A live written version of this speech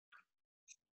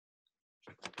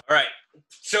All right,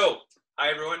 so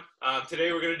hi everyone.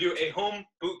 Today we're going to do a home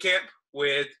boot camp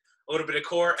with a little bit of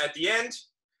core at the end.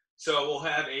 So we'll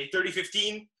have a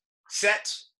 30-15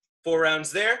 set, 4 rounds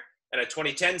there, and a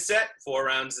 20-10 set, 4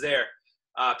 rounds there.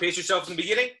 Pace yourself in the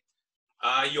beginning.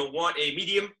 You'll want a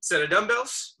medium set of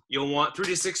dumbbells. You'll want 3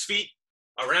 to 6 feet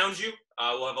around you.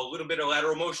 We'll have a little bit of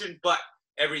lateral motion, but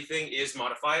everything is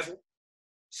modifiable.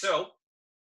 So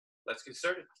let's get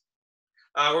started.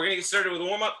 We're going to get started with a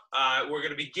warm-up. We're going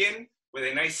to begin with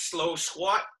a nice slow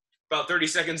squat, about 30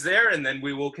 seconds there, and then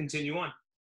we will continue on.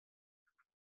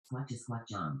 Squat to squat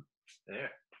jump.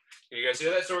 There. You guys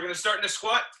hear that? So we're going to start in a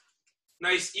squat.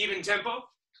 Nice even tempo.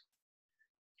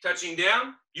 Touching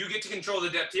down. You get to control the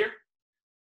depth here.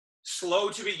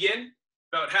 Slow to begin.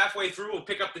 About halfway through, we'll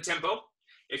pick up the tempo.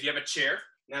 If you have a chair,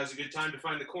 now's a good time to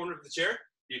find the corner of the chair.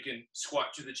 You can squat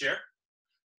to the chair.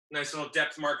 Nice little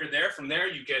depth marker there. From there,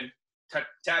 you can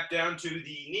tap down to the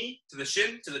knee, to the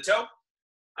shin, to the toe.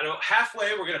 And about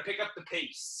halfway, we're going to pick up the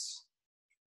pace.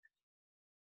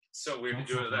 So we're going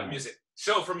to do it with that music.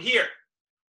 So from here,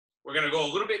 we're going to go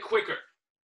a little bit quicker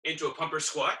into a pumper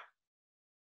squat.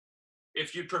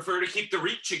 If you prefer to keep the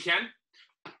reach, you can.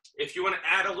 If you want to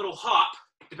add a little hop,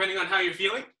 depending on how you're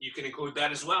feeling, you can include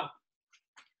that as well.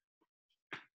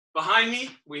 Behind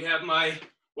me, we have my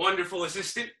wonderful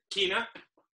assistant, Kina.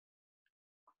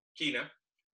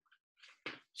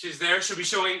 She's there. She'll be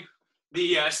showing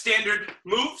the standard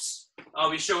moves. I'll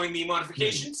be showing the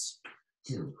modifications.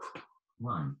 3, 2,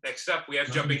 1. Next up, we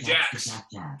have jumping jacks.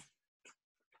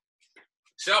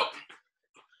 So,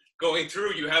 going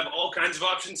through, you have all kinds of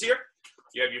options here.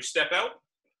 You have your step out.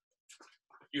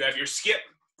 You have your skip.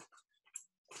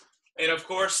 And of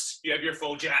course, you have your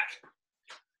full jack.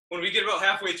 When we get about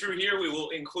halfway through here, we will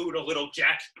include a little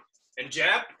jack and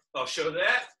jab. I'll show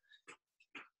that.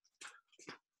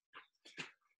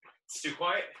 It's too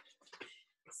quiet.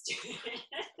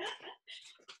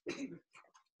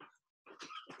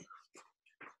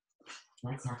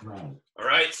 That's halfway. All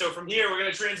right, so from here, we're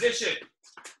going to transition.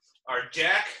 Our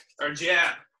jack, our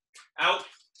jab, out,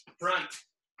 front.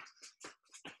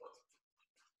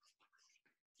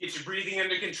 Get your breathing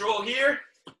under control here.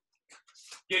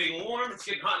 Getting warm, it's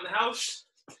getting hot in the house.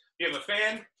 If you have a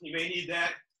fan, you may need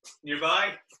that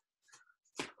nearby.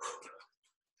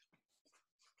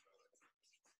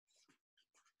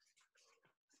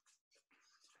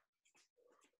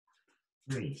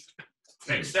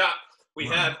 Next up, we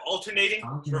have alternating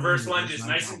reverse lunges,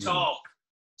 nice and tall.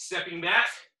 Stepping back,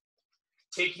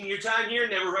 taking your time here,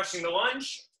 never rushing the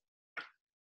lunge.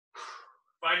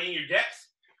 Finding your depth.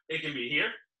 It can be here.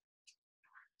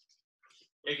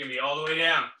 It can be all the way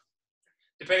down,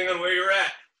 depending on where you're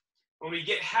at. When we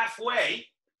get halfway,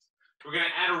 we're going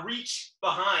to add a reach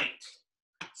behind.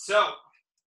 So,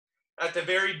 at the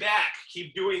very back,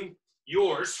 keep doing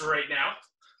yours for right now.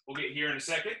 We'll get here in a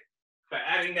second. By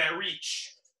adding that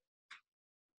reach.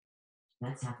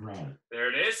 That's halfway. There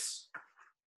it is.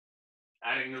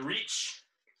 Adding the reach.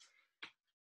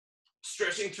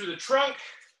 Stretching through the trunk.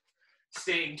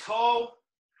 Staying tall.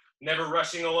 Never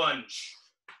rushing a lunge.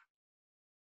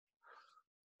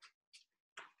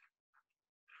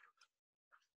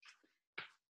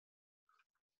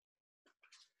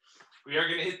 We are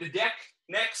going to hit the deck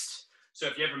next. So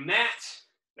if you have a mat,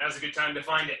 now's a good time to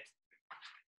find it.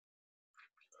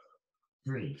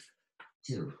 3,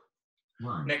 2,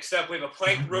 1. Next up, we have a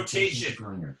plank rotation.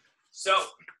 So,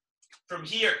 from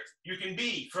here, you can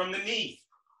be from the knee,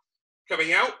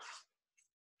 coming out,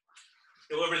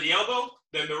 deliver the elbow,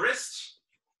 then the wrist.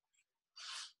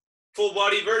 Full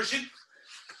body version,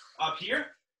 up here.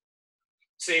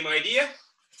 Same idea.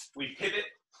 We pivot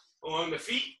along the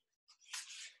feet.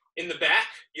 In the back,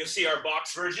 you'll see our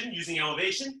box version using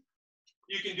elevation.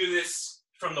 You can do this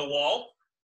from the wall.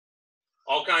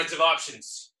 All kinds of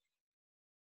options.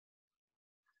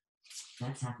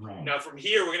 That's halfway. Now from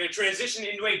here, we're going to transition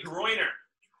into a groiner.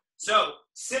 So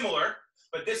similar,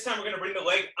 but this time we're going to bring the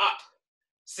leg up.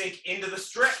 Sink into the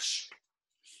stretch.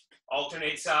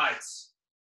 Alternate sides.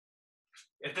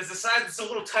 If there's a side that's a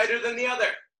little tighter than the other,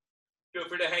 feel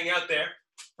free to hang out there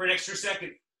for an extra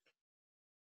second.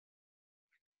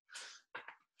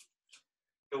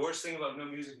 The worst thing about no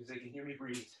music is they can hear me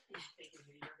breathe. Yeah, they can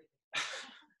hear you.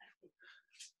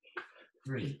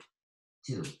 3,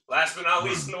 2. Last but not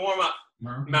least in the warm-up,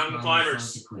 mountain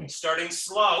climbers. Starting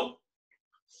slow,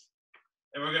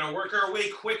 and we're going to work our way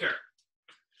quicker.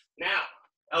 Now,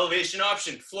 elevation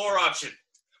option, floor option.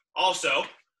 Also,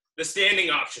 the standing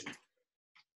option.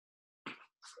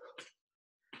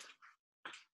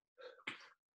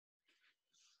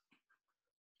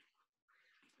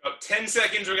 About 10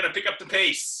 seconds, we're going to pick up the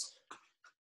pace.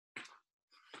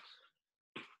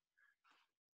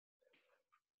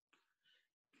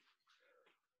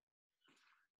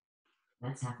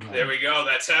 That's halfway. There we go.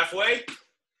 That's halfway.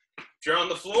 If you're on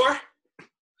the floor,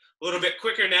 a little bit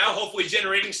quicker now, hopefully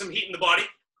generating some heat in the body.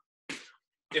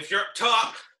 If you're up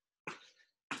top,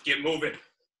 get moving.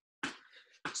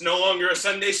 It's no longer a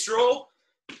Sunday stroll.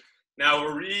 Now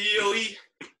we're really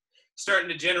starting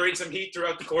to generate some heat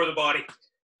throughout the core of the body.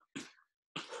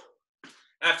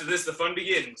 After this, the fun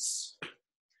begins.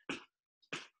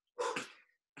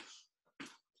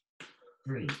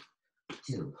 3,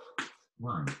 2,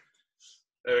 1.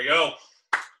 There we go.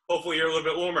 Hopefully you're a little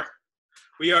bit warmer.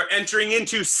 We are entering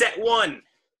into set 1.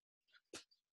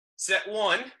 Set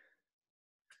 1,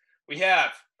 we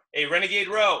have a renegade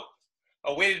row,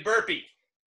 a weighted burpee,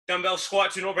 dumbbell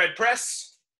squat to an overhead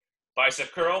press,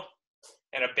 bicep curl,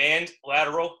 and a band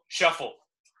lateral shuffle.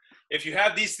 If you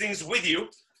have these things with you,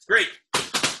 great.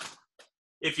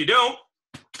 If you don't,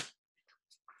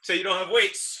 say you don't have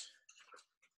weights,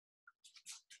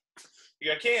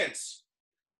 you got cans.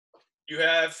 You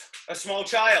have a small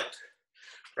child,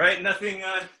 right? Nothing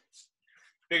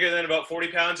bigger than about 40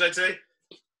 pounds, I'd say.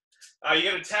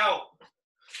 You got a towel.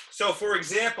 So for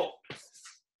example,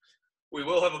 we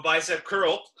will have a bicep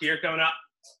curl here coming up.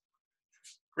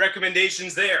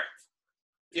 Recommendations there.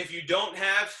 If you don't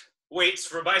have weights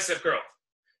for a bicep curl,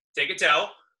 take a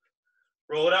towel,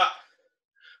 roll it up,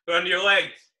 put it under your leg,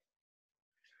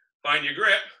 find your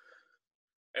grip,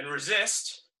 and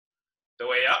resist the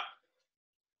way up,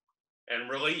 and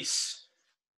release.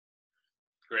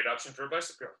 Great option for a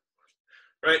bicep curl.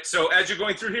 Right, so as you're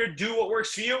going through here, do what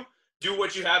works for you, do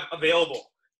what you have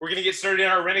available. We're gonna get started in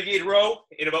our renegade row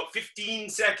in about 15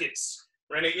 seconds.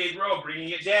 Renegade row, bringing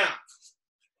it down.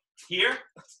 Here,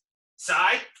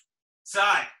 side,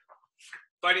 side.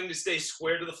 Fighting to stay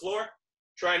square to the floor,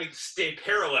 trying to stay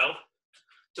parallel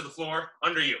to the floor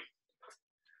under you.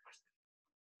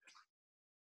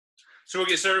 So we'll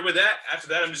get started with that. After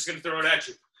that, I'm just gonna throw it at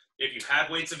you. If you have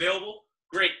weights available,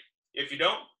 great. If you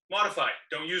don't, modify.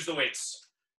 Don't use the weights.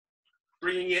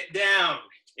 Bringing it down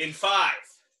in 5,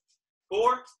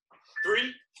 4,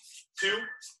 3, 2,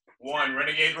 1.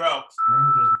 Renegade row.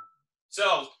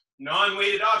 So,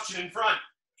 non-weighted option in front.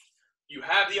 You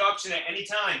have the option at any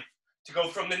time to go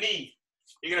from the knee.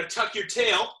 You're gonna tuck your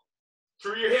tail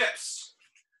through your hips.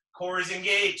 Core is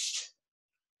engaged.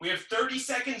 We have 30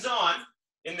 seconds on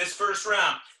in this first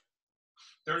round.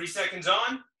 30 seconds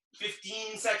on,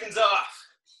 15 seconds off.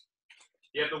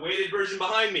 You have the weighted version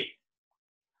behind me.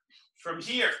 From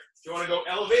here, if you want to go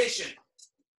elevation,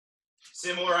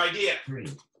 similar idea. 3,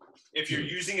 if you're 2,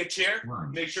 using a chair,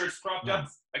 1. make sure it's propped up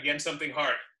Yes. against something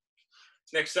hard.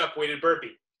 Next up, weighted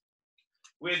burpee.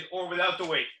 With or without the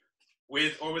weight.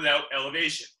 With or without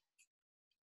elevation.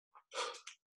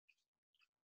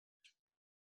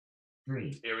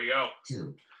 3, Here we go.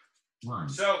 2, 1.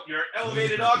 So your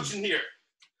elevated option here.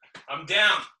 I'm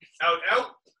down, out,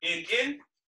 out, in,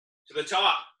 to the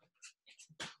top.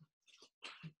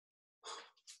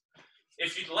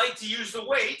 If you'd like to use the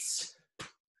weights,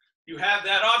 you have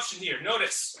that option here.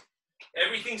 Notice,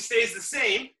 everything stays the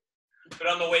same, but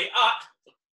on the way up,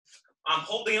 I'm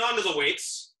holding on to the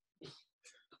weights,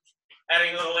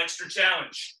 adding a little extra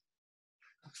challenge.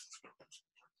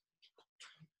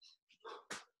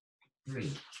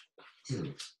 3,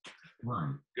 2,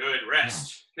 1. Good,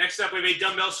 rest. Next up, we made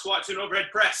dumbbell squat to an overhead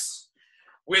press,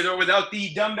 with or without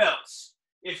the dumbbells.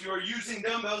 If you're using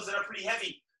dumbbells that are pretty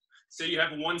heavy, so you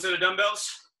have one set of dumbbells,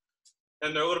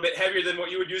 and they're a little bit heavier than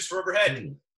what you would use for overhead.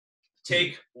 3,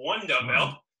 Take one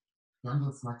dumbbell, 1.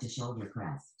 Dumbbell squat to shoulder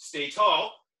press. stay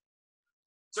tall.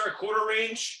 It's our quarter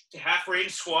range to half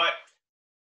range squat.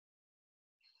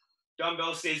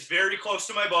 Dumbbell stays very close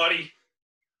to my body.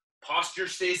 Posture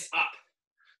stays up.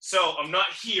 So I'm not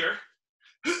here,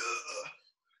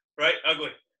 right, ugly.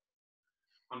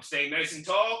 I'm staying nice and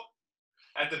tall.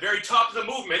 At the very top of the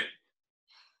movement,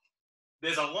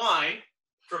 there's a line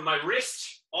from my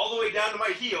wrist all the way down to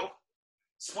my heel,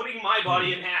 splitting my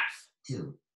body in half.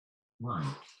 2, 1.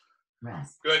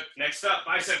 Rest. Good. Next up,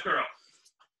 bicep curl.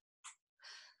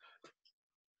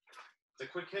 It's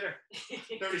a quick hitter.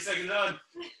 30 seconds on.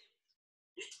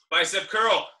 Bicep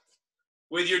curl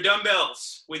with your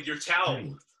dumbbells, with your towel.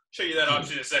 3, Show you that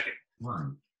option in a second.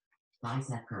 1.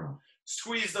 Bicep curl.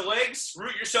 Squeeze the legs,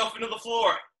 root yourself into the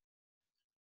floor.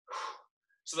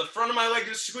 So the front of my legs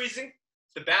is squeezing,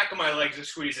 the back of my legs is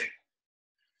squeezing.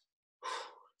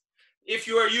 If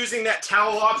you are using that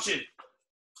towel option,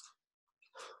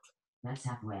 That's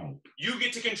halfway. you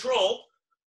get to control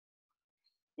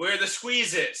where the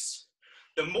squeeze is.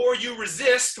 The more you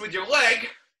resist with your leg,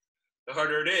 the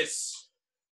harder it is.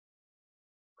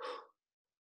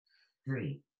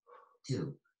 3,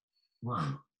 2,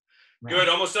 1. Rest. Good,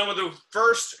 almost done with the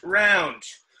first round.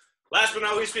 Last but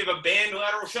not least, we have a band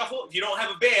lateral shuffle. If you don't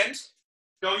have a band,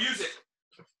 don't use it.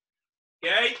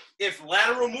 Okay? If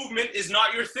lateral movement is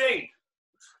not your thing,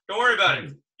 don't worry about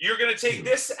it. You're going to take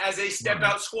this as a step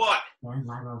out squat.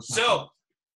 So,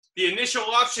 the initial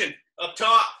option up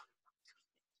top.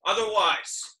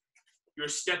 Otherwise, your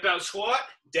step out squat,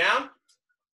 down,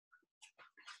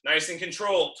 nice and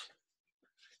controlled.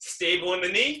 Stable in the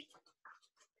knee,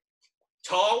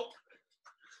 tall,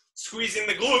 squeezing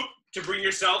the glute to bring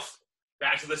yourself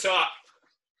back to the top.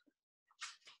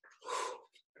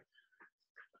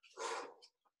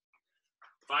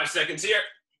 5 seconds here.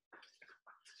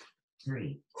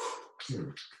 3,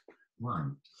 2,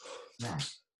 1,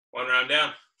 rest. 1 round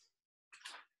down.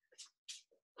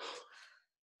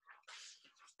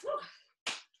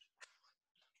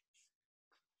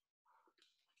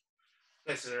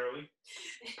 Nice and early.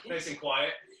 Nice and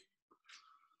quiet.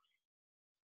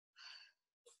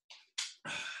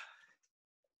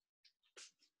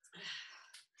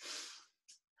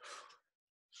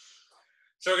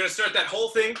 So we're going to start that whole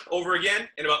thing over again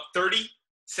in about 30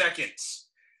 seconds.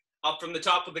 Up from the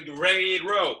top of the renegade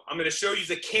row. I'm going to show you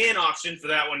the can option for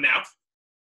that one now.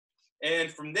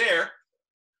 And from there,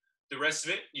 the rest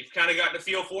of it, you've kind of gotten a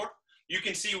feel for. You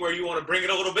can see where you want to bring it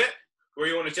a little bit, where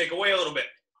you want to take away a little bit.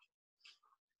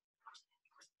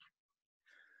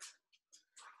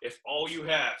 If all you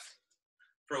have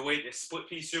for a weight is split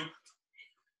pea soup,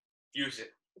 use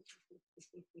it.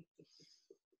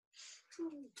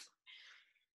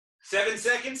 7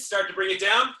 seconds, start to bring it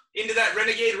down into that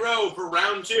renegade row for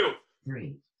round 2.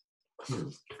 3,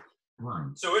 2,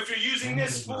 1. So if you're using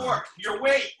this for your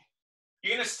weight,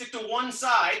 you're going to stick to one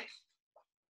side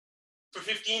for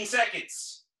 15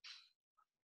 seconds.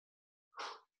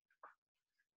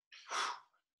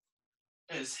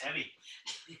 That is heavy.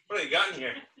 What have you got in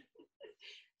here?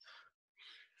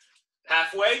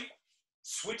 Halfway,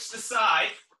 switch the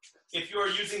side if you are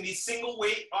using the single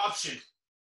weight option.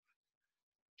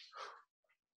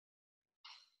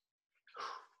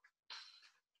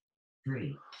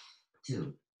 Three,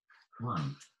 2,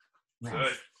 1. Rest.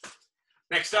 Good.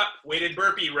 Next up, weighted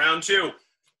burpee, round 2.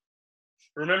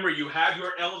 Remember, you have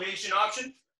your elevation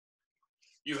option,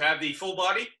 you have the full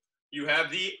body, you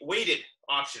have the weighted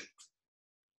option.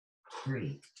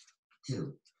 3,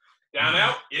 2. Down,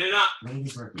 out, in and up.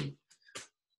 Weighted burpee.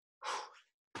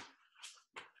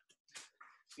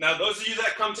 Now, those of you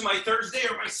that come to my Thursday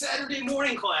or my Saturday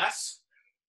morning class,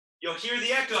 you'll hear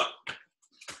the echo.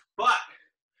 But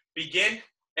begin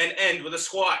and end with a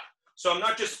squat. So I'm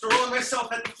not just throwing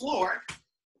myself at the floor.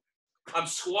 I'm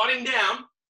squatting down,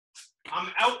 I'm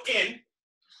out in,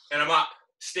 and I'm up.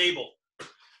 Stable.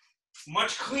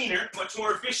 Much cleaner, much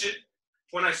more efficient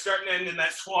when I start and end in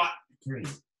that squat. 3,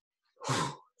 2,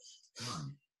 1.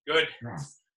 Good.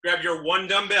 Rest. Grab your 1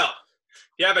 dumbbell.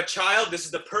 If you have a child, this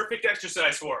is the perfect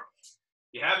exercise for them.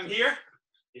 You have them here,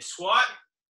 you squat,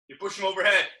 you push them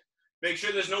overhead. Make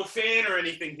sure there's no fan or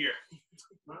anything here.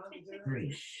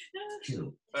 3,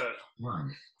 2,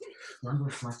 1. Dumbbell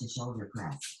flush to shoulder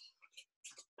press.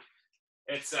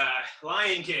 It's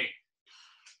Lion King.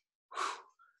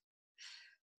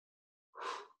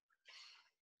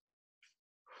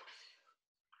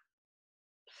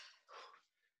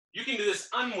 You can do this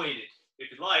unweighted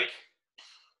if you'd like.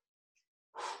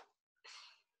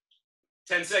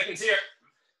 10 seconds here.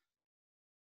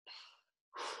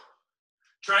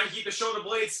 Trying to keep the shoulder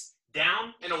blades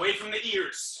down and away from the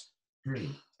ears. 3,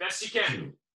 Best you can.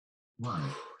 2, 1.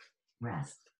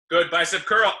 Rest. Good, bicep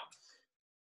curl.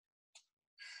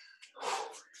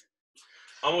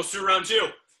 Almost through round 2.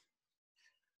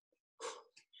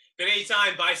 If at any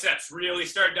time biceps really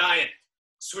start dying,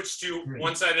 switch to 3,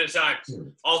 one side at a time,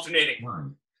 2, alternating.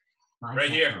 1.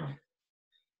 Right here.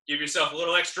 Give yourself a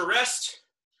little extra rest.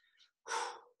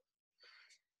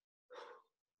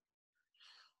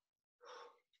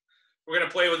 We're going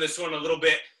to play with this one a little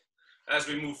bit as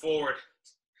we move forward.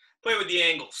 Play with the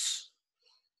angles.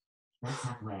 That's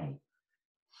halfway.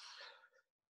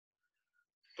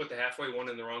 Put the halfway one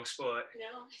in the wrong spot.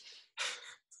 No,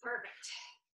 it's perfect.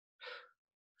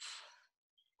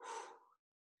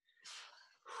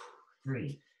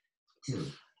 3, 2,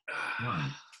 1.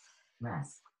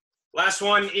 Rest. Last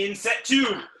one in set 2.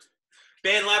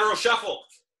 Band lateral shuffle.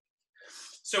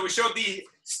 So we showed the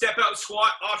step out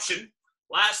squat option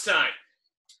last time.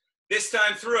 This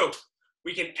time through,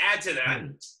 we can add to that,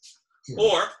 3, 2,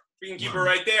 or we can keep it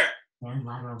right there. and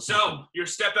lateral So shuffle. your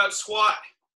step out squat,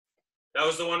 that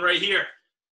was the one right here.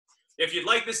 If you'd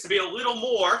like this to be a little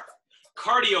more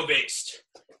cardio based,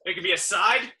 it could be a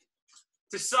side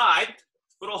to side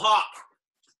little hop.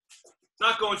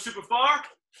 Not going super far,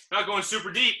 not going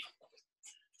super deep.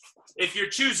 if you're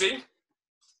choosing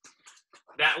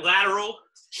that lateral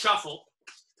shuffle,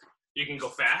 you can go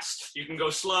fast, you can go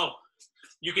slow.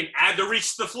 You can add the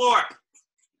reach to the floor.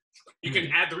 You can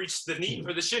add the reach to the knee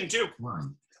or the shin too.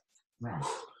 1. Rest.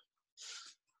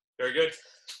 Very good.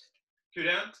 2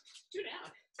 down. 2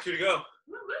 down. 2 to go.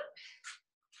 Woo woo.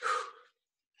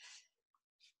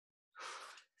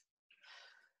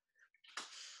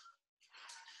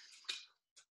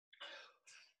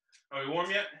 Are we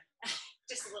warm yet?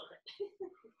 Just a little bit.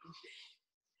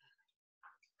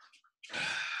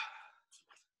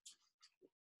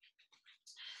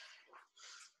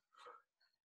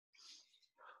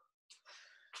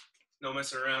 No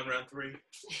messing around, round 3.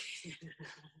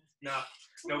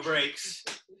 No breaks.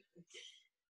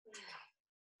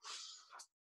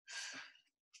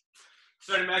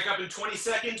 Starting back up in 20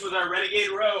 seconds with our renegade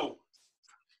row.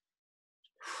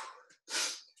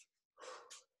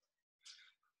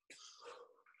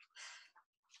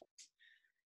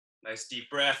 Nice deep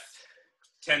breath.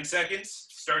 10 seconds.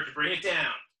 Start to bring it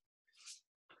down.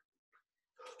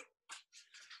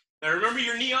 Now remember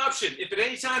your knee option. If at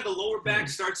any time the lower back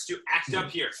starts to act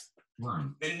up here,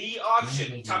 1. the knee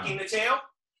option, tucking the tail,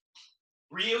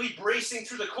 really bracing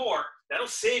through the core, that'll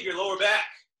save your lower back.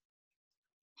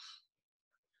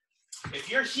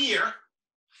 If you're here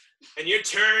and you're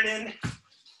turning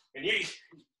and you're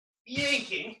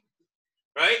yanking,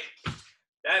 right?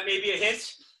 That may be a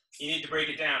hint. You need to break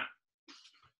it down.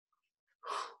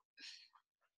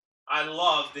 I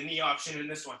love the knee option in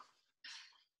this one.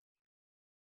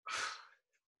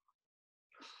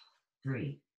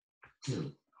 3,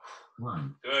 2,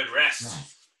 1. Good, rest.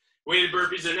 Rest. Weighted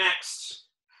burpees are next.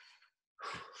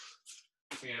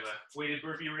 We have a weighted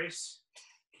burpee race.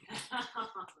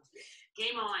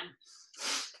 Game on.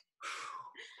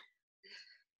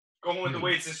 Going with the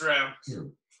weights this round.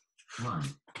 2, 1.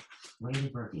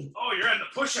 Weighted burpee. Oh, you're on the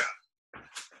push-up.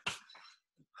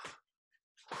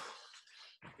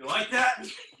 You like that?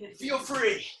 Feel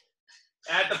free.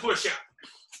 Add the push-up.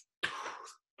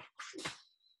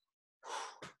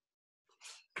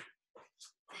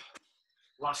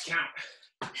 Lost count.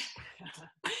 I'm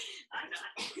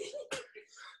not.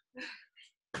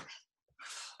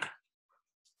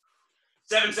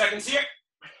 7 seconds here.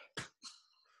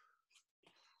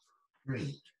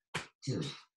 3, 2,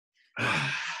 1.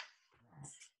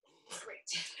 Great.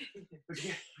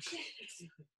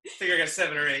 I think I got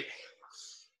 7 or 8.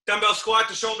 Dumbbell squat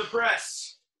to shoulder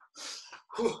press.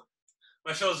 Whew.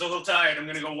 My shoulder's a little tired. I'm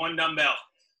gonna go 1 dumbbell.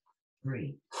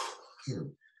 3,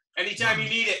 2. Anytime you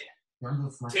need it,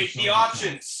 Dumbbell squat. take the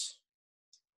options.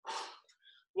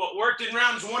 What worked in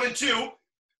rounds 1 and 2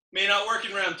 may not work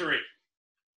in round 3.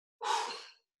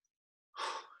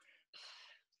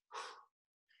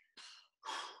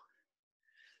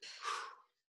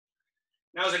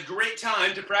 Now is a great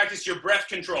time to practice your breath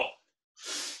control.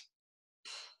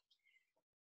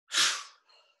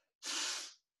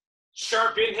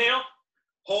 Sharp inhale,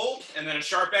 hold, and then a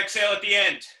sharp exhale at the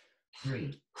end.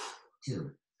 3,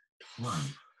 2, 1.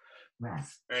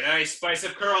 Rest. Very nice.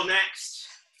 Bicep curl next.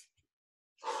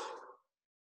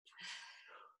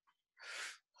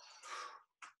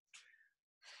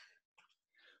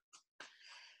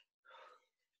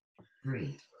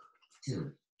 3,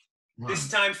 2, 1. This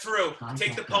time through, Contact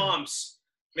take the done. palms,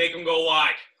 make them go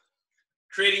wide,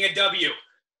 creating a W.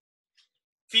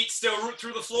 Feet still root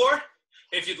through the floor.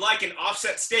 If you'd like, an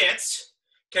offset stance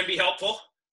can be helpful,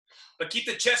 but keep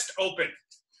the chest open,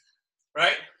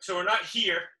 right? So we're not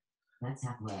here. That's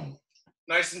halfway.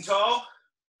 Nice and tall,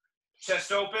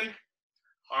 chest open,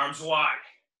 arms wide.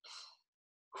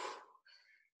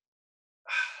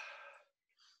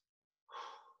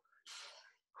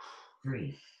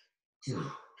 3,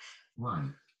 2,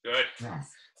 1. Good.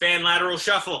 Rest. Fan lateral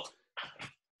shuffle.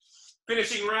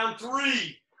 Finishing round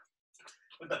 3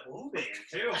 with the blue band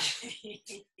too.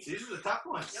 These are the tough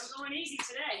ones. No going easy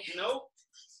today. Nope.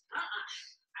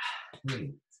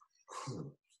 3,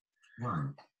 2,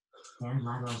 1. Stand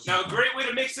lateral Now, a shuffle. great way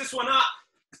to mix this one up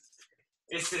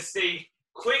is to stay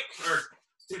quick or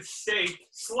to stay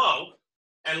slow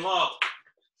and low.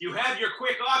 You have your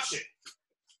quick option.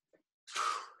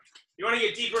 You want to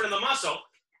get deeper into the muscle,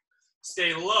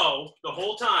 stay low the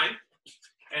whole time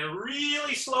and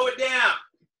really slow it down.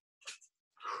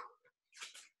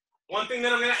 One thing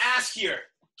that I'm going to ask here,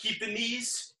 keep the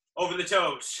knees over the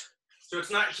toes. So it's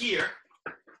not here.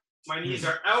 My knees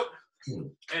are out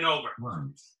 2, and over.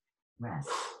 1. Rest.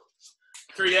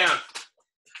 3 down.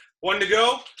 1 to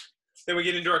go. Then we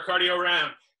get into our cardio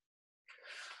round.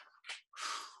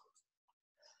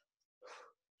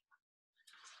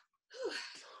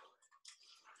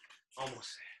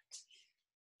 Almost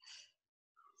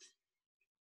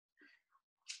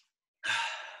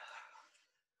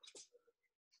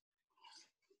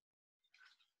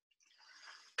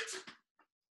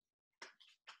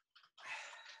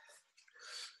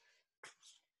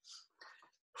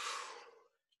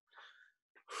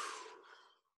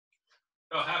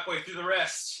about halfway through the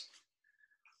rest.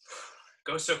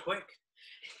 Goes so quick.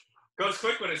 Goes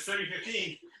quick when it's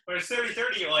 30-15. When it's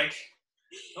 30-30, you're like,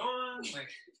 oh, like,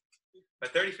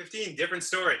 but 30-15, different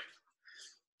story.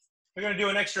 We're gonna do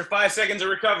an extra 5 seconds of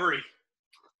recovery,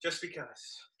 just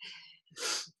because.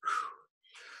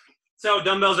 So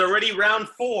dumbbells are ready, round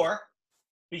 4,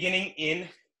 beginning in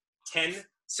 10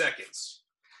 seconds.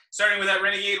 Starting with that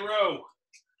renegade row.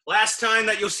 Last time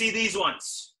that you'll see these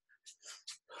ones.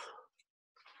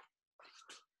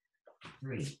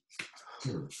 3,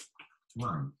 2,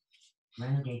 1.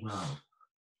 Renegade row.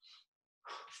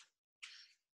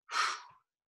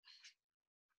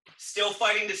 Still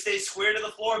fighting to stay square to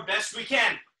the floor best we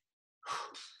can.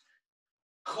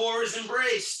 Core is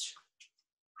embraced.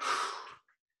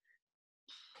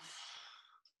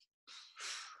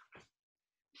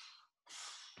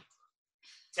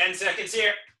 10 seconds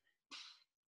here.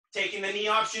 Taking the knee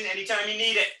option anytime you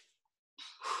need it.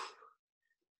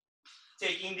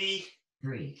 Taking the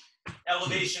 3,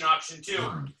 elevation option too.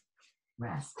 1.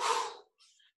 Rest.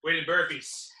 Weighted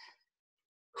burpees.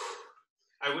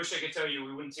 I wish I could tell you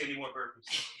we wouldn't see any more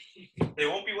burpees. They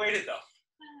won't be weighted though.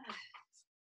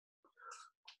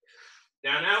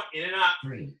 Down, out, in and out.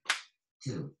 3,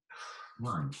 2,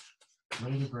 1.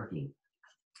 Weighted burpee.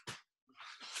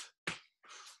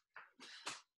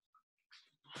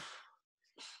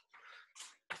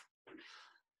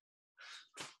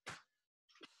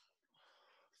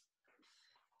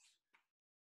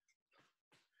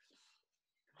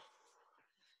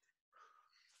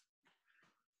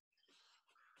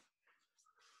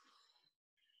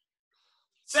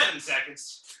 Seven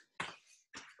seconds.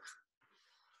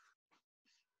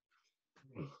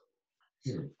 3,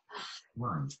 2,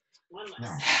 1. One less.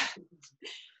 Rest.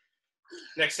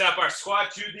 Next up, our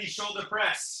squat to the shoulder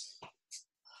press.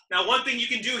 Now, one thing you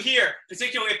can do here,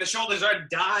 particularly if the shoulders are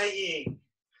dying,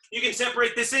 you can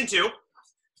separate this into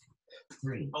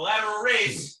 3, a lateral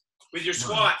raise with your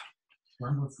squat.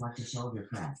 dumbbell squat to shoulder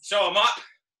press. So I'm up,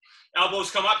 elbows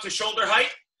come up to shoulder height,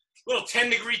 little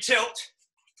 10-degree tilt,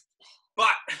 but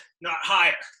not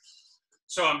higher.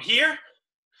 So I'm here,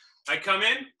 I come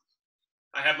in,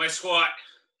 I have my squat.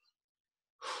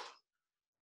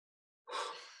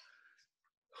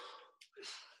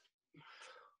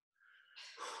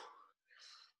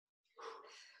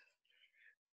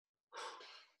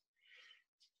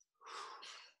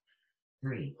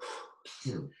 Three,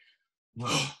 2,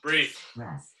 1. Breathe.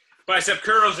 Rest. Bicep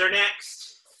curls are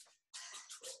next.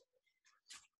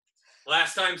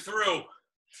 Last time through.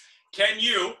 Can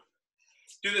you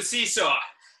do the seesaw?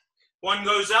 One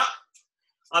goes up,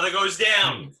 other goes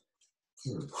down.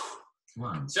 3, 2,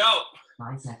 1. So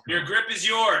Bicep your curl. grip is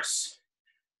yours,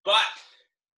 but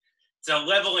it's a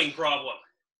leveling problem.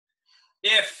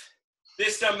 If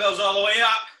this dumbbell's all the way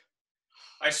up,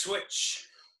 I switch.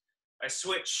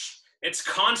 It's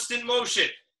constant motion.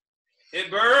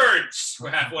 It burns. We're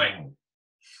halfway.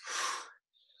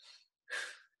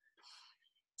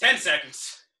 10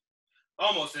 seconds.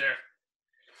 Almost there.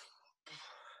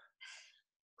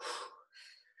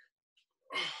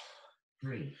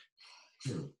 Three,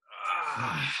 2,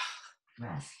 1.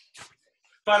 Rest.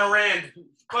 Final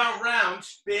round,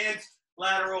 band,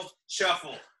 lateral,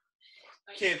 shuffle.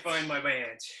 Can't find my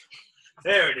band.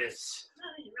 There it is.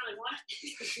 Oh, you really want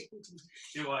it?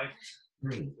 Do I?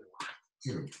 3,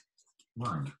 2,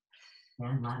 1.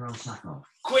 And lateral shuffle.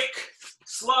 Quick,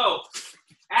 slow,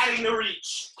 adding the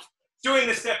reach, doing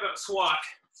the step-up squat.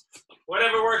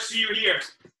 Whatever works for you here.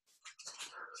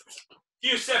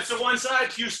 Few steps to one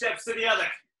side, few steps to the other.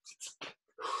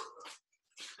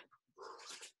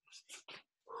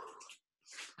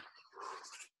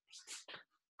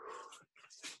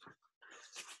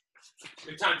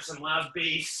 Good time for some loud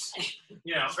bass,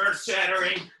 earth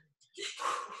shattering.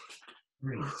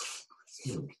 3,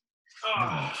 2.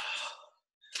 Oh.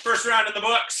 First round in the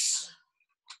books.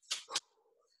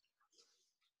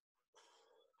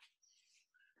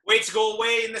 Weights go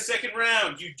away in the second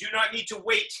round. You do not need to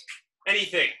weight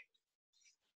anything.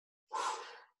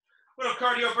 Little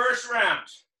cardio first round.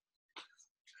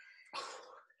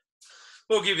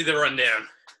 We'll give you the rundown.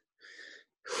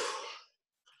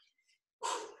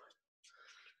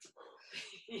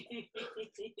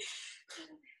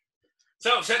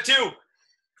 So, set 2.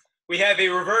 We have a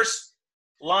reverse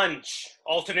lunge,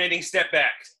 alternating step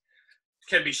back.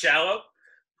 Can be shallow,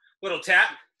 little tap,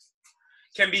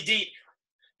 can be deep.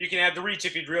 You can add the reach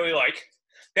if you'd really like.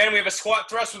 Then we have a squat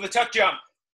thrust with a tuck jump.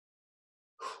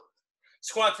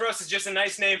 Squat thrust is just a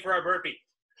nice name for our burpee,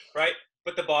 right?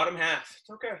 But the bottom half, it's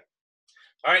okay.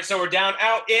 All right, so we're down,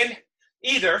 out, in,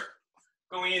 either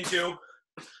going into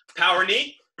power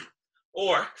knee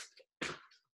or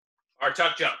our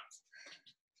tuck jump.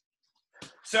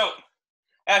 So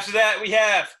after that, we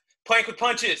have plank with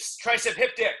punches, tricep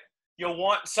hip dip. You'll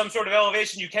want some sort of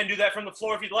elevation. You can do that from the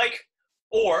floor if you'd like,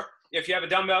 or if you have a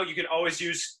dumbbell, you can always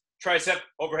use tricep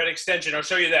overhead extension. I'll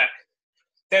show you that.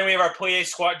 Then we have our plie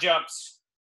squat jumps.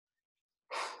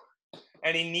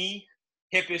 Any knee,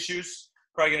 hip issues,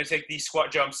 probably gonna take these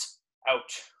squat jumps out.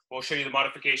 We'll show you the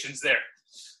modifications there.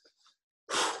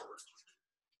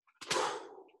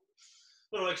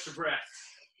 Little extra breath.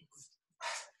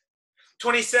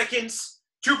 20 seconds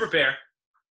to prepare.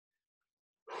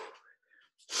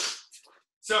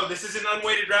 So this is an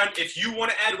unweighted round. If you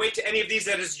want to add weight to any of these,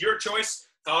 that is your choice.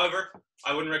 However,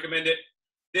 I wouldn't recommend it.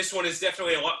 This one is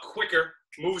definitely a lot quicker,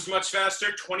 moves much faster,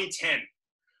 20-10.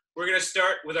 We're gonna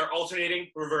start with our alternating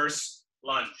reverse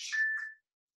lunge.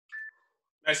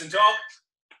 Nice and tall.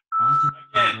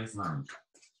 Again,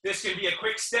 this can be a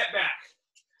quick step back.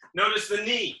 Notice the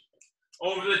knee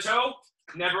over the toe,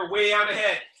 never way out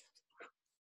ahead.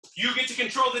 You get to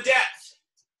control the depth.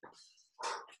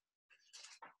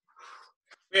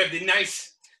 We have the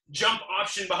nice jump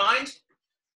option behind.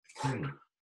 3,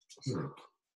 2,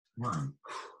 1.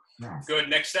 Rest. Good.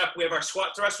 Next up, we have our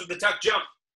squat thrust with the tuck jump.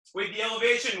 With the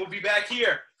elevation, we'll be back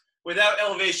here. Without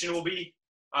elevation, we'll be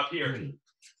up here. 3,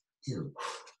 2,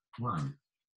 1.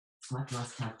 Squat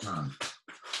thrust tuck jump.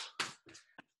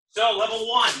 So level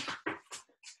 1,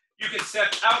 you can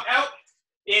step out,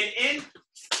 in,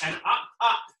 and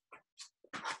up.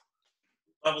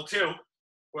 Level 2,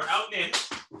 we're out and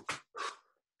in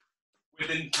with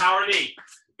an power knee.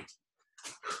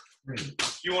 3.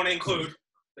 You want to include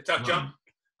the tuck jump?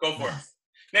 Go for it. Rest.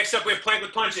 Next up, we have plank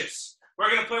with punches. We're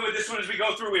going to play with this one as we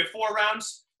go through. We have 4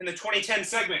 rounds in the 20-10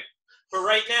 segment. But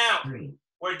right now, 3,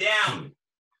 we're down. 2,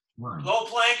 1. Low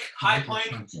plank, high Plank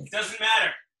with plank, punches. doesn't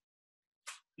matter.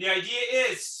 The idea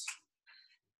is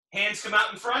hands come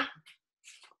out in front.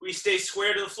 We stay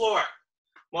square to the floor.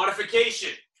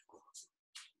 Modification,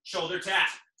 shoulder tap.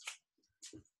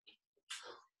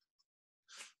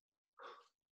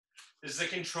 This is a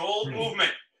controlled 3,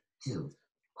 movement. 2,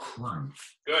 1.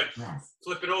 Good. Rest.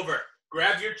 Flip it over.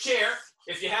 Grab your chair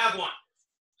if you have one.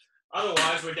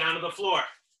 Otherwise, we're down to the floor.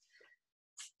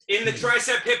 In the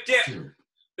tricep hip dip, 2.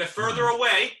 the further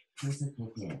away Tricep hip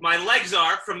dip. my legs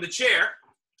are from the chair,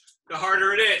 the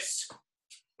harder it is.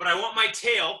 But I want my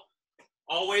tail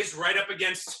always right up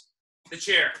against the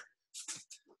chair.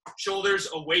 Shoulders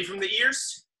away from the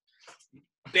ears,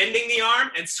 bending the arm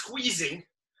and squeezing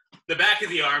the back of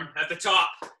the arm at the top.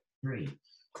 3,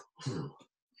 2,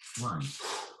 1.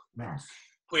 Rest.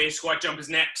 Plie squat jump is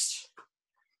next.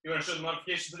 You want to show the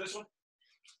modifications for this one?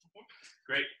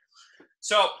 Great.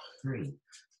 So, 3,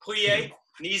 plie,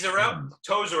 knees are out,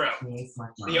 toes are out. plie squat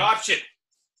jump. The option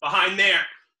behind there.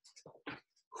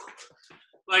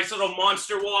 Nice little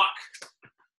monster walk.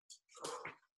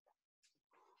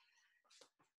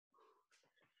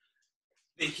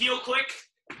 The heel click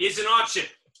is an option.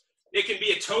 It can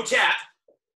be a toe tap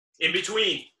in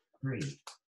between. 3,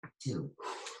 2,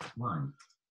 1.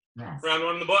 Rest. Round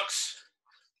 1 in the books.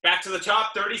 Back to the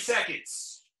top, 30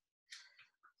 seconds.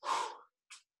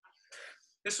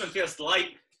 This one feels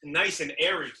light, nice and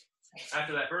airy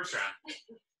after that first round.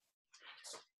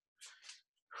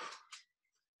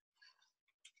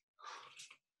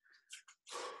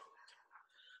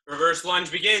 Reverse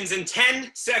lunge begins in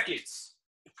 10 seconds.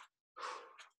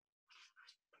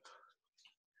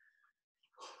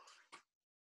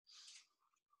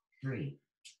 Three,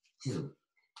 2,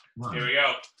 1. Here we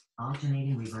go.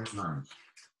 Alternating reverse lunge.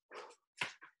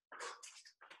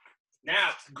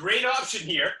 Now, great option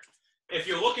here. If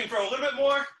you're looking for a little bit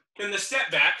more than the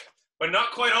step back, but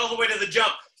not quite all the way to the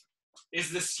jump,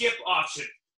 is the skip option.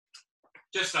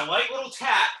 Just a light little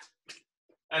tap,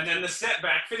 and then the step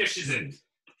back finishes it.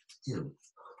 2,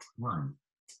 1.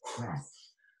 Rest.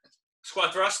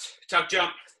 Squat thrust, tuck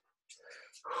jump.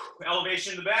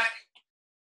 Elevation in the back.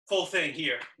 Full thing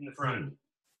here in the front.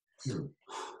 3, 2,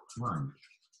 1.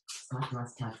 Squat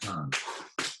thrust tuck jump.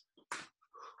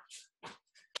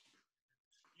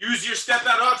 Use your step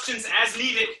out options as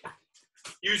needed.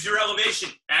 Use your elevation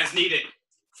as needed.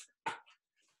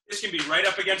 This can be right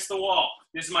up against the wall.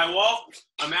 This is my wall.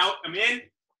 I'm out, I'm in,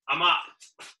 I'm up.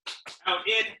 Out,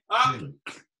 in, up. 3,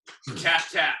 2, Tap,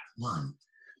 tap. 1.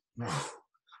 Rest.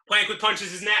 Plank with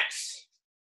punches is next.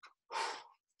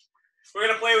 We're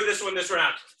gonna play with this one this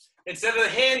round. Instead of the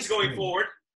hands going forward,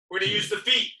 we're gonna use the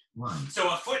feet. 1. So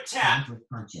a foot tap, Plank with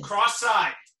punches. cross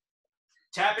side.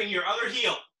 Tapping your other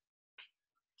heel.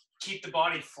 Keep the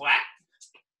body flat.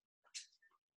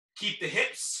 Keep the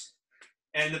hips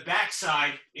and the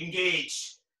backside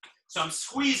engaged. So I'm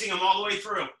squeezing them all the way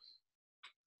through.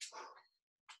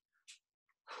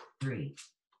 3,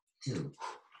 2,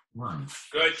 1.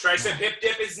 Good. Tricep hip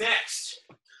dip is next.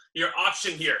 Your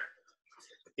option here.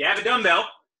 You have a dumbbell.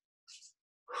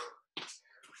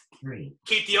 3,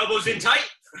 Keep the elbows in tight.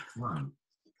 1.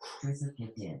 Tricep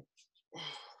hip dip.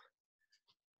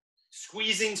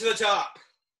 Squeezing to the top.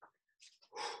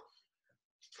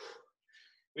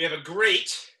 We have a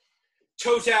great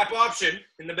toe tap option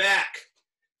in the back.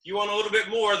 If you want a little bit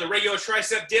more, the regular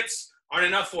tricep dips aren't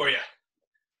enough for you.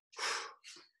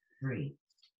 3,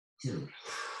 2,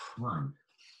 1.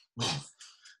 Rest.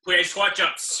 Plie squat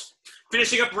jumps.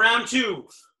 Finishing up round 2.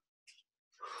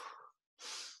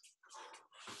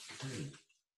 3,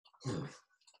 2,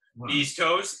 1. Knees,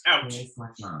 toes, out. Plie squat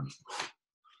jump.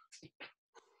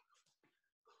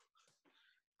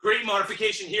 Great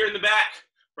modification here in the back,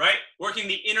 right? Working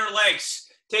the inner legs.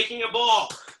 Taking a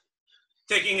ball,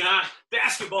 taking a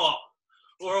basketball,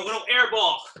 or a little air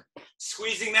ball.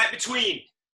 Squeezing that between.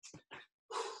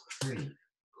 3,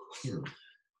 2,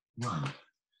 1.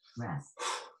 Rest.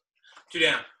 2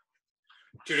 down.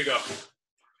 2 to go.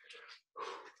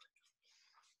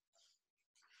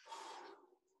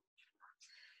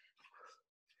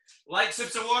 Light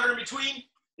sips of water in between.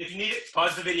 If you need it,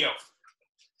 pause the video.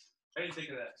 I didn't think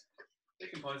of that. They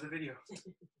can pause the video. We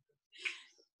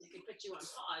can put you on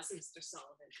pause, Mr.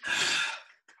 Sullivan.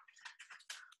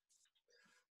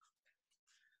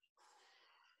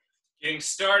 Getting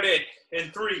started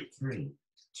in 3, 3,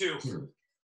 2. 2,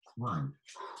 1.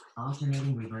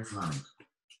 Alternating reverse lunge.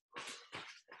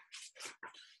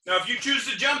 Now, if you choose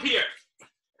to jump here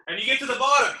and you get to the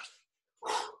bottom,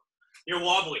 you're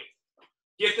wobbly.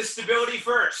 Get the stability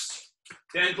first,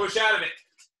 then push out of it.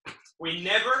 We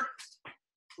never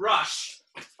rush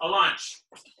a lunge.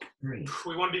 3,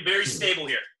 We want to be very 2, stable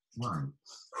here. 1.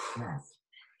 Rest.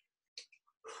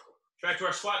 Back to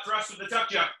our squat thrust with the tuck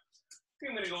jump. I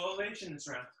think I'm going to go elevation this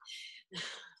round.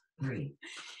 3,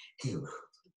 2,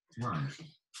 1.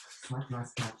 Squat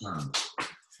thrust tuck jump.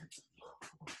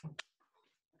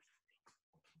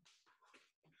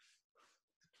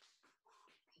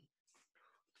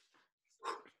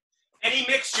 Any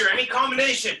mixture, any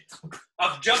combination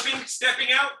of jumping, stepping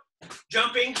out,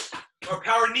 jumping, or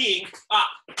power kneeing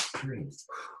up. 3,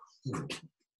 2, 1.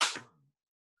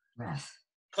 Rest.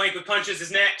 Plank with punches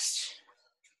is next.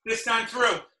 This time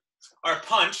through, our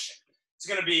punch is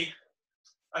going to be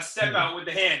a step out with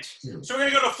the hand. 2. So we're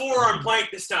going to go to forearm plank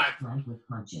this time. Plank with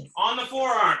punches. On the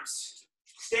forearms,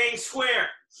 staying square,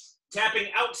 tapping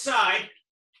outside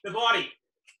the body.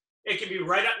 It can be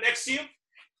right up next to you.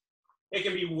 It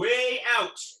can be way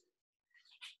out.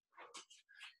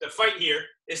 The fight here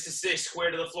is to stay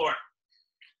square to the floor.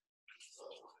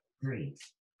 3,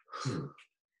 2,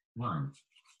 1.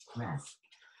 Rest.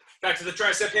 Back to the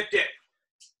tricep hip dip.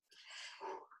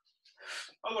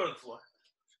 I'll go to the floor.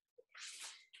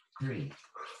 3,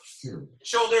 2.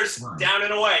 Shoulders 1. down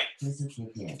and away. Tricep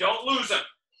hip dip. Don't lose them.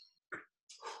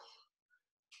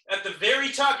 At the very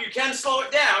top, you can slow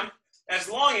it down as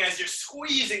long as you're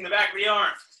squeezing the back of the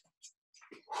arm.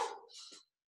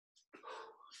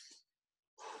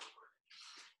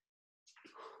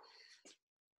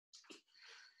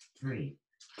 Three,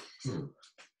 2,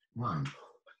 1.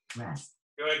 Rest.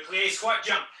 Good. Plie squat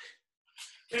jump.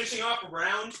 Finishing off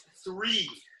round 3.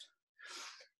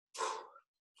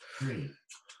 3,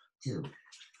 2,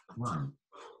 1.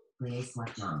 Plie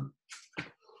squat jump.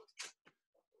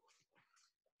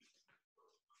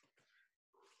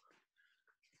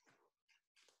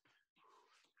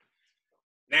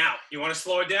 Now, you want to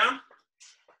slow it down?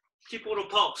 Keep a little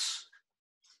pulse.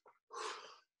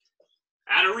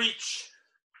 Out of reach.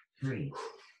 3,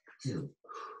 2,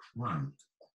 1.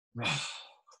 Rest.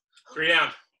 3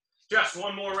 down. Just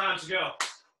one more round to go.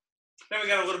 Then we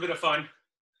got a little bit of fun.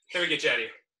 Then we get you out of here.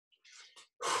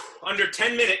 Under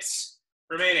 10 minutes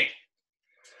remaining.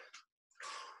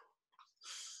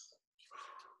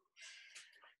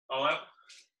 All out?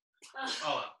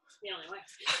 All out. The only way.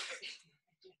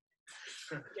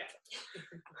 Yeah.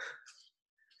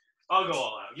 I'll go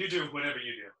all out. You do whatever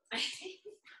you do.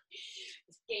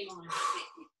 Game on.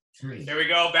 3. Here we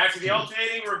go. Back to the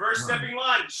alternating reverse stepping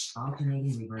lunge.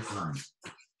 Alternating reverse lunge.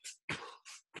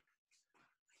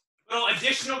 Little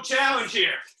additional challenge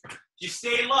here. You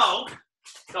stay low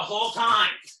the whole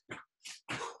time.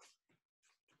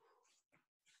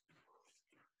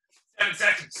 7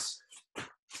 seconds.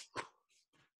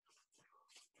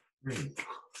 3,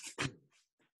 2,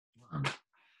 1.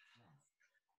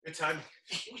 Good time.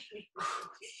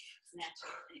 Snatch.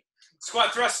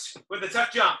 Squat thrust with the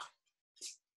tuck jump.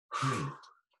 3,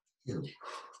 2,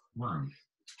 1.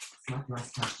 Squat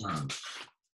thrust tuck jump.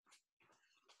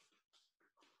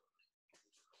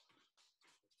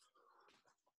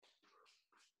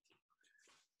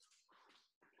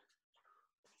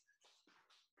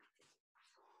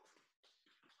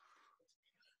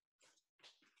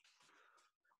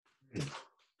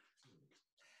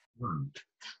 1.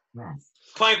 Rest.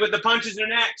 Plank with the punches are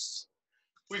next.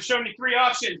 We've shown you 3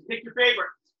 options. Pick your favorite.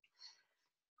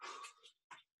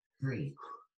 3,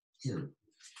 2,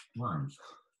 1.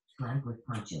 Plank with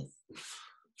punches.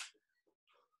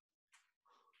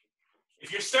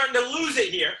 If you're starting to lose it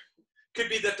here, could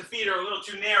be that the feet are a little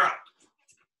too narrow.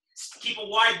 Keep a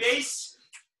wide base.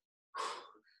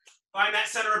 Find that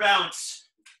center of balance.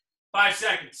 5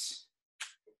 seconds.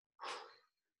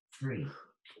 3,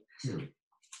 2,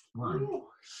 1.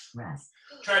 Rest.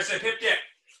 Tricep hip dip.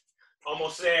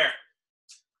 Almost there.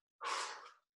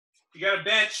 You got a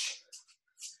bench.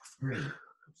 3,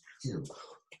 2,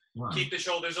 1. Keep the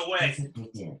shoulders away. Tricep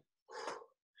hip dip.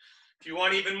 If you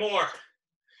want even more,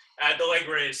 add the leg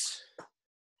raise.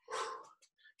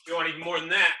 If you want even more than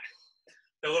that,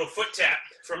 the little foot tap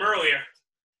from earlier,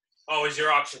 always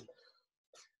your option.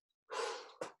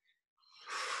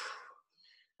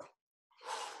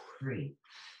 Three,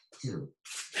 2,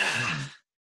 1.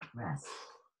 Rest.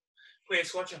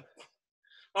 Please, watch him.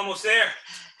 Almost there.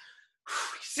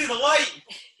 See the light.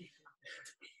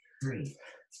 3,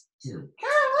 2,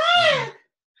 1.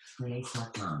 Create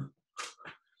sweat on.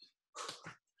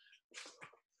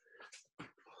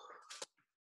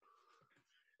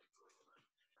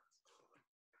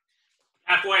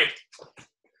 Halfway.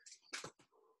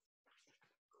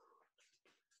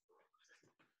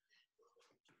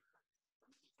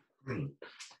 Three,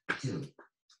 2,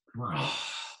 1.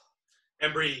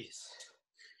 And breathe.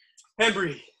 And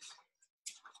breathe.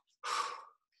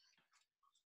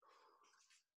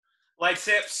 Light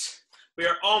sips. We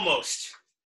are almost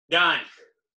done.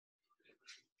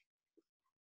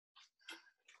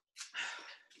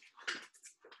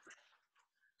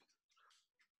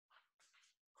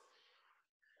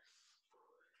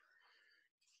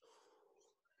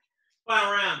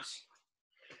 Final rounds.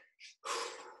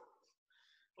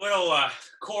 Little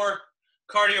core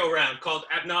cardio round called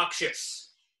Abnoxious.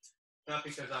 Not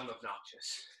because I'm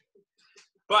obnoxious.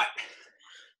 But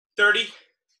 30,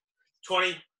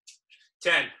 20,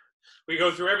 10. We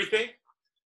go through everything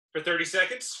for 30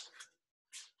 seconds.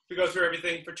 We go through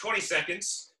everything for 20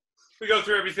 seconds. We go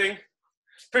through everything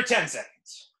for 10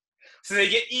 seconds. So they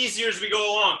get easier as we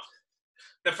go along.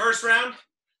 The first round,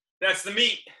 that's the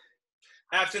meat.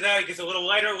 After that, it gets a little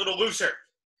lighter, a little looser.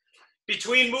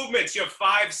 Between movements, you have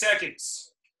 5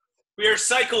 seconds. We are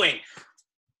cycling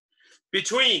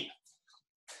between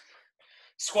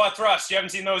squat thrusts. You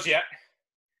haven't seen those yet.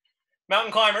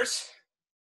 Mountain climbers,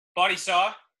 body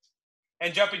saw,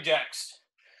 and jumping jacks.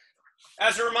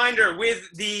 As a reminder, with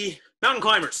the mountain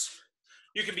climbers,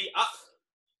 you can be up,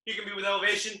 you can be with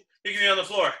elevation, you can be on the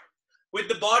floor. With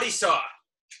the body saw,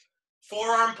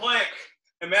 forearm plank.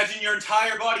 Imagine your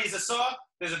entire body is a saw.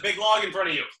 There's a big log in front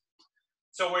of you.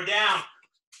 So we're down.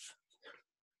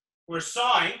 We're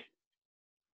sawing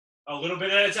a little bit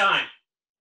at a time.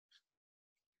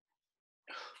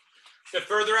 The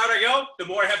further out I go, the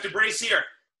more I have to brace here.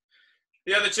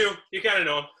 The other two, you kind of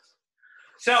know them.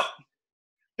 So,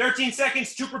 13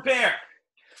 seconds to prepare.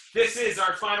 This is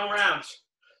our final round.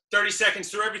 30 seconds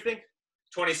through everything,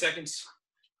 20 seconds,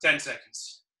 10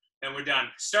 seconds. And we're done.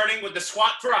 Starting with the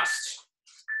squat thrust.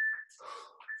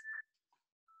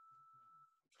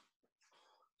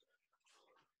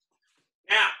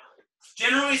 Now,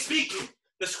 generally speaking,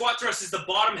 the squat thrust is the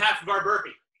bottom half of our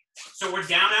burpee. So we're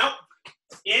down, out,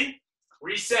 in,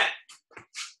 reset.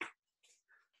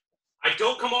 I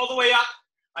don't come all the way up.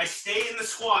 I stay in the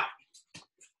squat.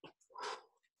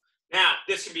 Now,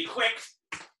 this can be quick.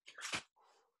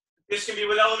 This can be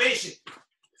with elevation.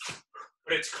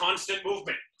 But it's constant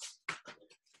movement.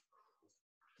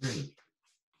 3,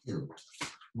 2,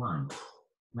 1.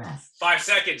 Rest. 5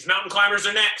 seconds. Mountain climbers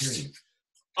are next. 3,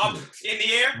 Up in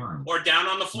the air 1. or down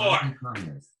on the floor. Mountain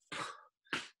climbers.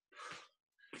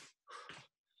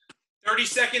 30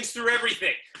 seconds through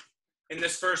everything in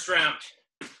this first round.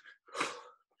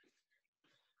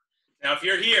 Now, if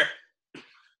you're here,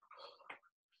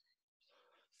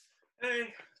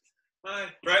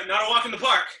 right, not a walk in the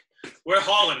park. We're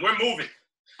hauling, we're moving.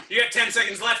 You got 10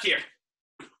 seconds left here.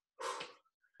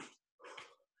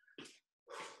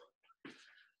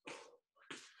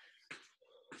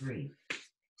 Three,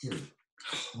 2,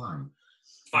 1.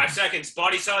 5 seconds.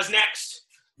 Body saw is next.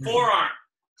 3, Forearm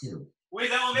 2.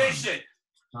 with elevation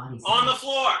Body on the size.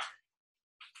 floor.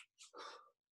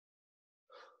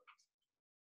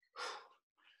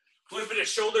 A little bit of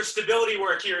shoulder stability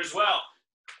work here as well.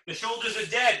 The shoulders are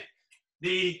dead.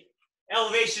 The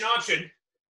elevation option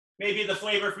may be the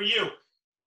flavor for you.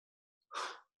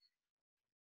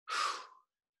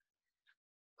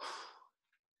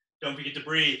 Don't forget to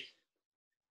breathe.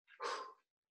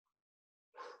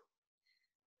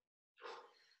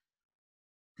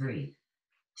 3,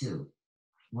 2,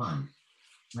 1.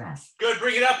 Rest. Good,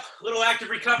 bring it up. Little active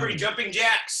recovery, jumping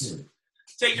jacks. 2.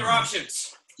 Take your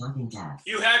options. Jumping jacks.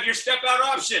 You have your step out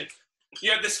option.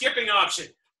 You have the skipping option.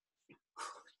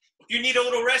 If you need a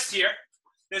little rest here,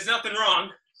 there's nothing wrong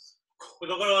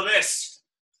with a little of this.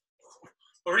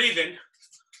 Or even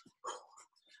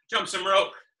jump some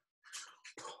rope.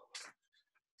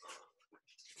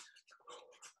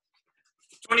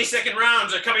 "20-second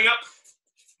rounds are coming up.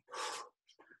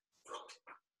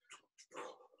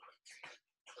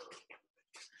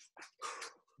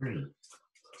 Three,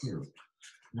 2,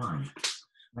 1.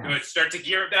 Good. Start to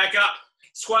gear it back up.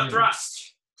 Squat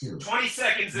thrust. 2, 20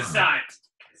 seconds this 1. time.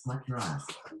 Squat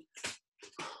thrust.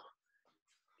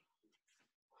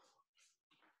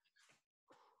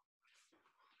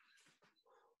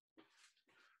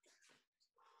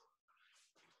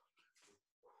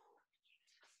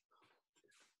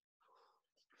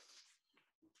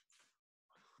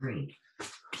 Three,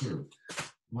 2,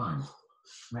 1.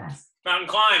 Rest. Mountain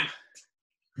climb.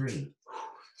 3,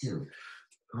 2,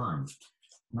 1.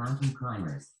 Mountain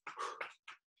climbers.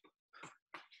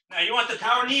 Now you want the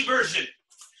power knee version.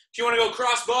 If you want to go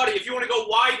cross body, if you want to go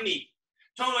wide knee,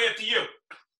 totally up to you.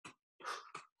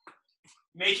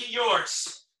 Make it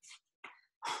yours.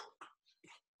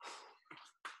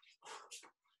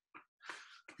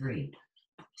 Three,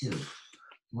 2,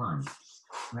 1.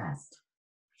 Rest.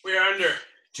 We are under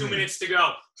 2 minutes to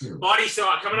go. 2. Body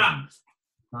saw coming up.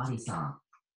 Body saw.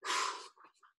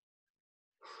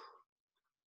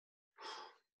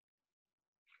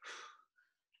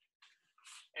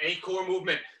 Any core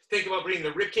movement. Think about bringing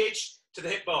the rib cage to the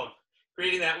hip bone,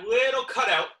 creating that little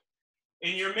cutout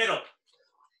in your middle.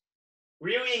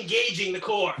 Really engaging the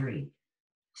core. 3,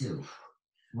 2,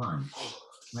 1.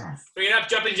 Rest. Bring it up,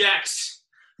 jumping jacks.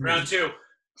 3, Round 2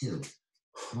 2,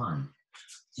 1.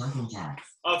 Jumping jacks.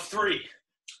 of 3.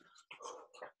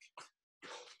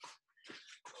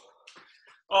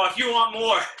 Oh, if you want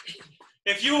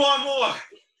more,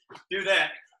 do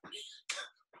that.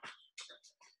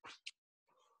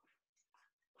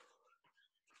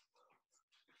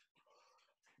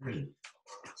 Three,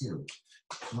 2,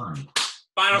 1.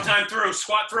 Final time through,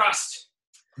 squat thrust.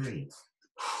 3,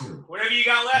 2, Whatever you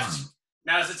got left, 1.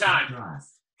 now's the time.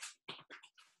 Thrust.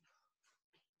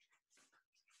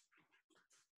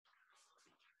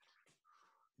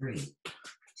 3,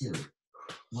 2,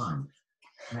 1.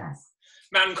 Rest.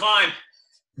 Mountain climb.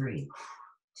 3,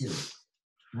 2,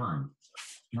 1.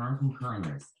 Mountain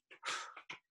climbers.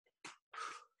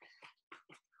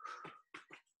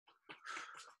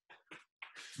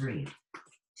 3,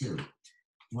 2,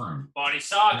 1. Body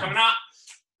saw coming up.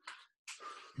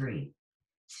 3,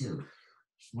 2,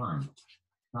 1.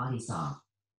 Body saw.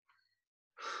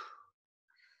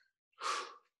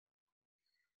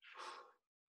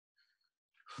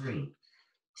 3,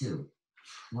 2,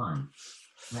 1.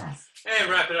 Rest. And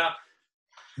wrap it up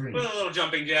 3, with a little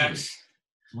jumping jacks.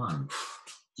 1.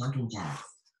 Jumping jacks.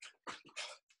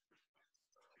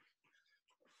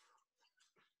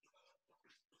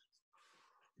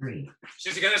 3,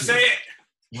 She's gonna say it.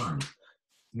 1.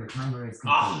 Your timer is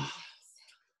complete. Oh,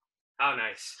 how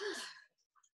nice.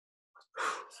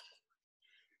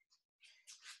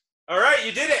 All right,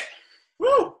 you did it.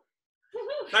 Woo!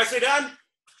 Nicely done.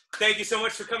 Thank you so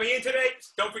much for coming in today.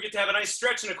 Don't forget to have a nice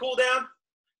stretch and a cool down,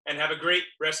 and have a great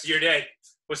rest of your day.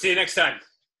 We'll see you next time.